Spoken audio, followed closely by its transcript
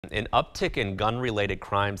An uptick in gun-related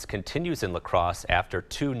crimes continues in La Crosse after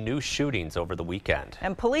 2 new shootings over the weekend.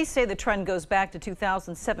 And police say the trend goes back to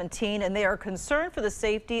 2017, and they are concerned for the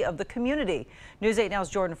safety of the community. News 8 Now's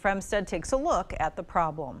Jordan Fremstead takes a look at the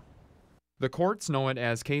problem. The courts know it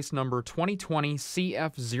as case number 2020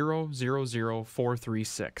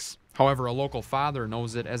 CF000436. However, a local father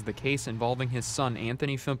knows it as the case involving his son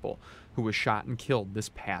Anthony Fimple, who was shot and killed this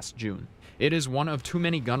past June. It is one of too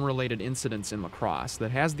many gun-related incidents in La Crosse that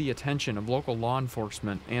has the attention of local law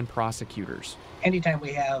enforcement and prosecutors. Anytime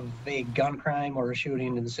we have a gun crime or a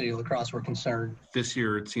shooting in the city of La Crosse, we're concerned. This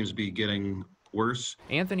year it seems to be getting worse.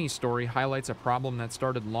 Anthony's story highlights a problem that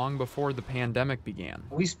started long before the pandemic began.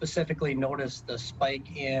 We specifically noticed the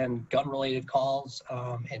spike in gun-related calls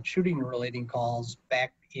and shooting-related calls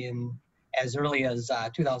back in as early as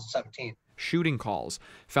 2017. Shooting calls,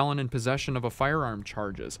 felon in possession of a firearm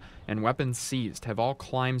charges, and weapons seized have all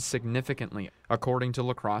climbed significantly, according to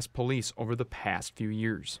La Crosse police over the past few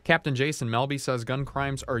years. Captain Jason-Melby says gun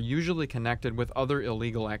crimes are usually connected with other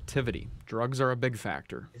illegal activity. Drugs are a big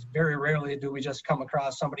factor. It's very rarely do we just come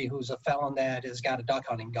across somebody who's a felon that has got a duck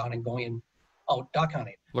hunting gun and going out duck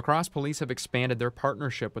hunting. La Crosse police have expanded their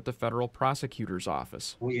partnership with the federal prosecutor's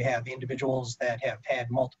office. We have individuals that have had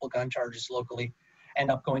multiple gun charges locally end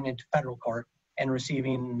up going into federal court and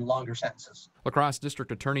receiving longer sentences. La-crosse District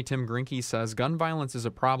Attorney Tim-Gruenke says gun violence is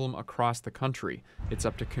a problem across the country. It's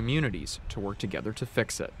up to communities to work together to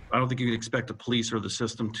fix it. I don't think you can expect the police or the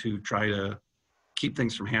system to try to keep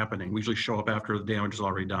things from happening. We usually show up after the damage is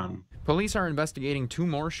already done. Police are investigating 2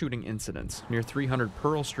 more shooting incidents near 300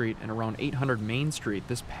 Pearl Street and around 800 Main Street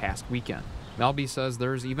this past weekend. Melby says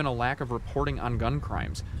there's even a lack of reporting on gun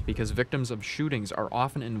crimes because victims of shootings are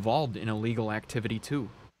often involved in illegal activity too.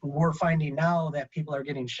 We're finding now that people are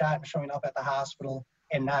getting shot and showing up at the hospital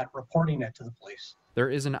and not reporting it to the police. There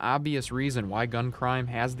is an obvious reason why gun crime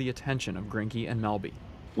has the attention of Gruenke and Melby.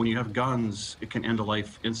 When you have guns, it can end a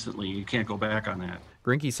life instantly. You can't go back on that.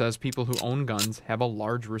 Gruenke says people who own guns have a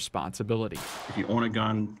large responsibility. If you own a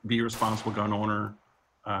gun, be a responsible gun owner.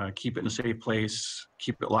 Keep it in a safe place,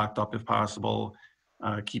 keep it locked up if possible,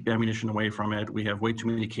 keep ammunition away from it. We have way too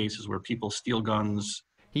many cases where people steal guns.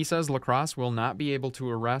 He says La Crosse will not be able to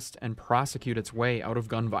arrest and prosecute its way out of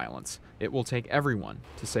gun violence. It will take everyone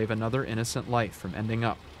to save another innocent life from ending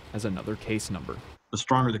up as another case number. The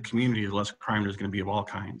stronger the community, the less crime there's going to be of all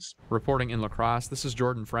kinds. Reporting in La Crosse, this is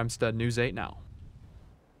Jordan Fremstead, News 8 Now.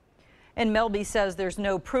 And Melby says there's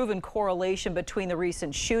no proven correlation between the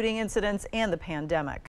recent shooting incidents and the pandemic.